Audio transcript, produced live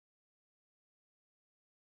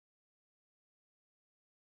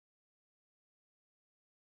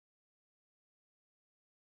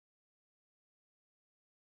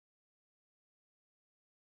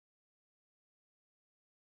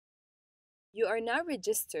You are now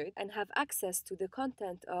registered and have access to the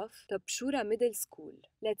content of Tabshoura Middle School.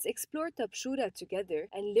 Let's explore Tabshoura together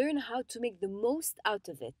and learn how to make the most out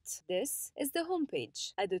of it. This is the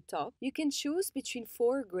homepage. At the top, you can choose between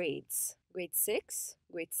 4 grades: Grade 6,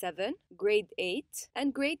 Grade 7, Grade 8,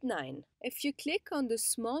 and Grade 9. If you click on the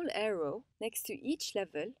small arrow next to each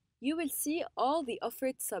level, you will see all the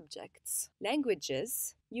offered subjects.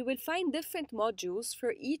 Languages, you will find different modules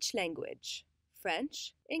for each language: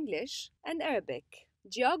 French, English, and Arabic.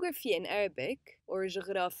 Geography and Arabic, or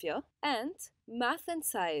Geografia, and Math and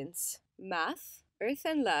Science. Math, Earth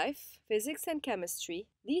and Life, Physics and Chemistry.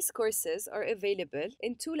 These courses are available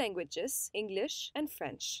in 2 languages, English and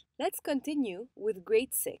French. Let's continue with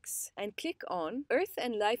Grade 6 and click on Earth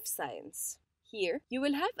and Life Science. Here, you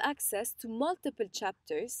will have access to multiple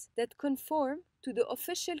chapters that conform to the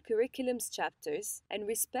official curriculum's chapters and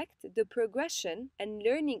respect the progression and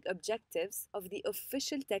learning objectives of the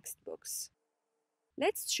official textbooks.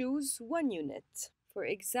 Let's choose one unit. For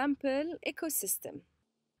example, Ecosystem.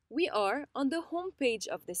 We are on the home page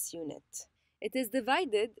of this unit. It is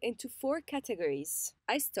divided into 4 categories: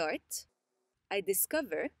 I start, I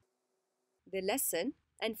discover, the lesson,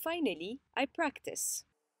 and finally, I practice.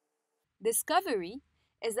 Discovery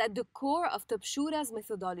is at the core of Tabshoura's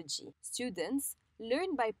methodology. Students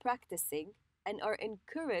learn by practicing and are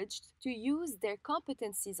encouraged to use their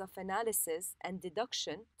competencies of analysis and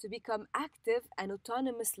deduction to become active and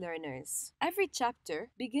autonomous learners. Every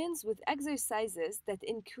chapter begins with exercises that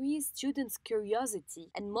increase students'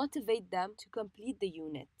 curiosity and motivate them to complete the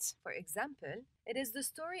unit. For example, it is the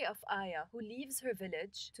story of Aya, who leaves her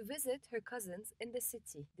village to visit her cousins in the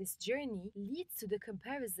city. This journey leads to the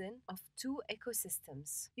comparison of 2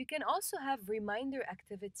 ecosystems. You can also have reminder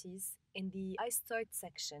activities in the I Start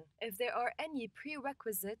section if there are any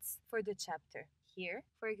prerequisites for the chapter. Here,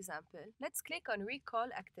 for example, let's click on Recall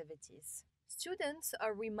Activities. Students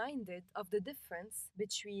are reminded of the difference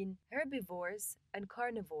between herbivores and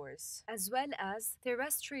carnivores, as well as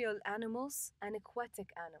terrestrial animals and aquatic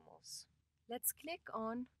animals. Let's click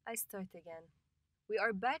on I Start again. We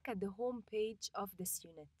are back at the home page of this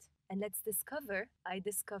unit, and let's discover I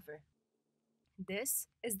Discover. This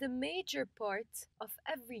is the major part of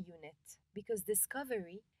every unit because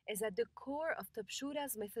discovery is at the core of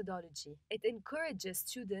Tabshoura's methodology. It encourages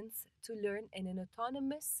students to learn in an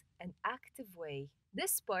autonomous and active way.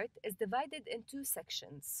 This part is divided in 2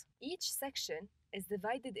 sections. Each section is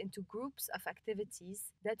divided into groups of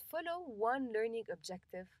activities that follow one learning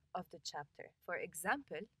objective of the chapter. For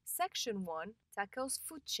example, Section 1 tackles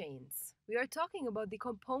food chains. We are talking about the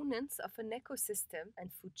components of an ecosystem and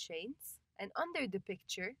food chains, and under the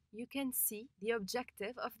picture, you can see the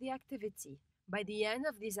objective of the activity. By the end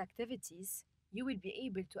of these activities, you will be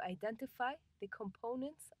able to identify the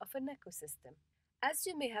components of an ecosystem. As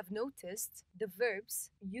you may have noticed, the verbs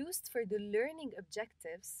used for the learning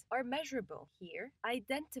objectives are measurable. Here,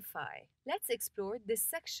 identify. Let's explore this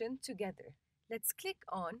section together. Let's click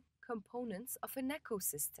on Components of an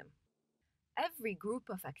Ecosystem. Every group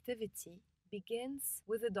of activity begins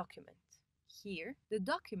with a document. Here, the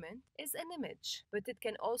document is an image, but it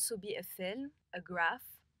can also be a film, a graph,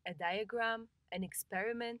 a diagram, an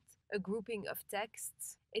experiment, a grouping of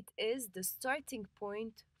texts. It is the starting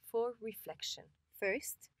point for reflection.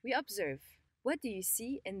 First, we observe. What do you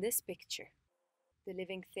see in this picture? The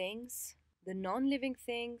living things, the non-living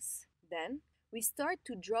things. Then, we start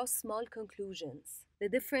to draw small conclusions. The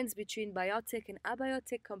difference between biotic and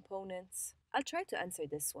abiotic components. I'll try to answer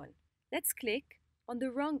this one. Let's click on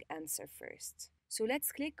the wrong answer first. So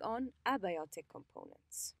let's click on abiotic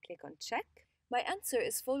components. Click on check. My answer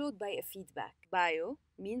is followed by a feedback. Bio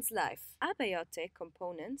means life. Abiotic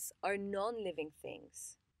components are non-living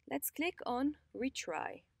things. Let's click on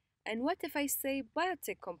retry. And what if I say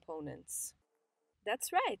biotic components?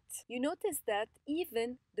 That's right. You notice that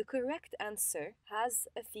even the correct answer has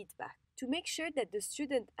a feedback. To make sure that the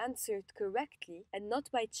student answered correctly and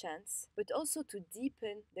not by chance, but also to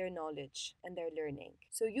deepen their knowledge and their learning.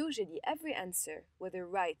 So usually every answer, whether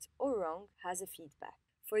right or wrong, has a feedback.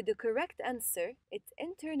 For the correct answer, it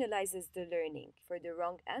internalizes the learning. For the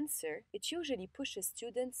wrong answer, it usually pushes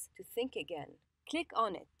students to think again. Click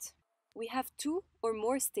on it. We have 2 or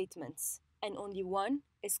more statements, and only one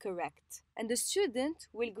is correct. And the student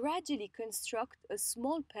will gradually construct a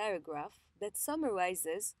small paragraph that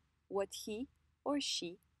summarizes what he or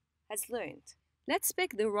she has learned. Let's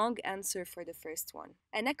pick the wrong answer for the first one.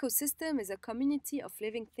 An ecosystem is a community of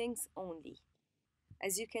living things only.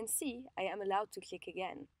 As you can see, I am allowed to click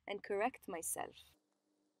again and correct myself.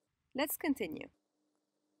 Let's continue.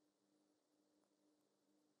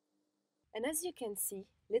 And as you can see,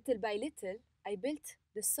 little by little, I built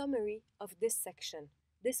the summary of this section.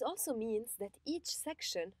 This also means that each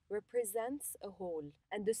section represents a whole,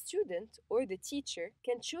 and the student or the teacher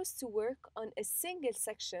can choose to work on a single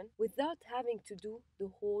section without having to do the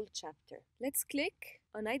whole chapter. Let's click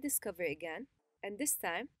on I Discover again, and this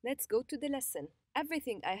time let's go to the lesson.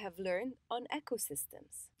 Everything I have learned on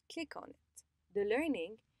ecosystems. Click on it. The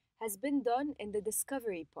learning has been done in the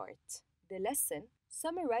discovery part. The lesson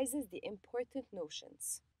summarizes the important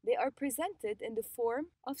notions. They are presented in the form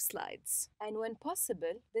of slides, and when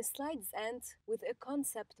possible, the slides end with a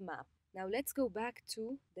concept map. Now let's go back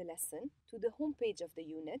to the lesson, to the homepage of the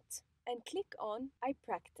unit, and click on I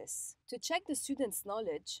Practice. To check the student's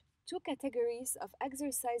knowledge, two categories of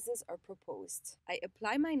exercises are proposed. I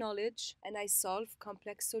apply my knowledge and I solve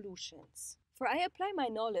complex solutions. For I apply my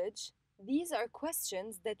knowledge, these are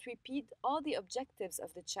questions that repeat all the objectives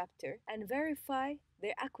of the chapter and verify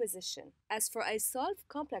their acquisition. As for I solve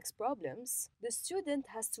complex problems, the student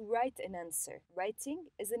has to write an answer. Writing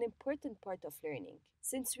is an important part of learning.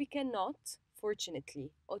 Since we cannot,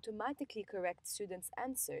 fortunately, automatically correct students'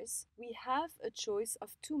 answers, we have a choice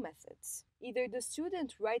of two methods. Either the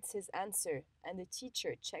student writes his answer and the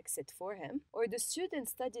teacher checks it for him, or the student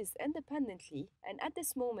studies independently, and at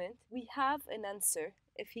this moment, we have an answer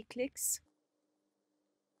if he clicks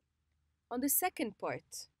on the second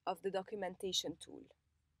part of the documentation tool.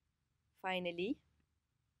 Finally,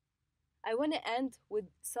 I want to end with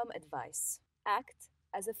some advice. Act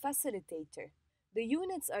as a facilitator. The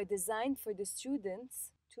units are designed for the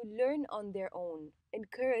students to learn on their own,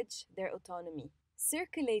 encourage their autonomy.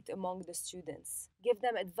 Circulate among the students. Give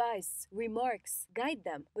them advice, remarks, guide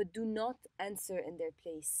them, but do not answer in their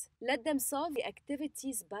place. Let them solve the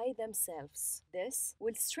activities by themselves. This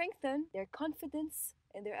will strengthen their confidence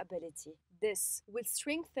in their ability. This will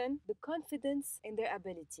strengthen the confidence in their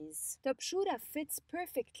abilities. Tabshoura fits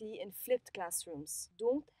perfectly in flipped classrooms.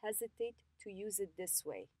 Don't hesitate to use it this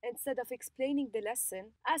way. Instead of explaining the lesson,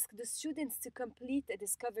 ask the students to complete a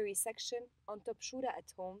discovery section on Tabshoura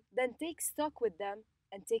at home, then take stock with them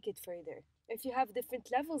and take it further. If you have different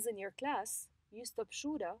levels in your class, use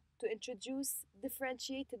Tabshoura to introduce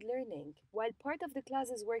differentiated learning. While part of the class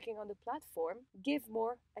is working on the platform, give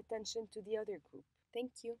more attention to the other group.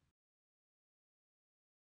 Thank you.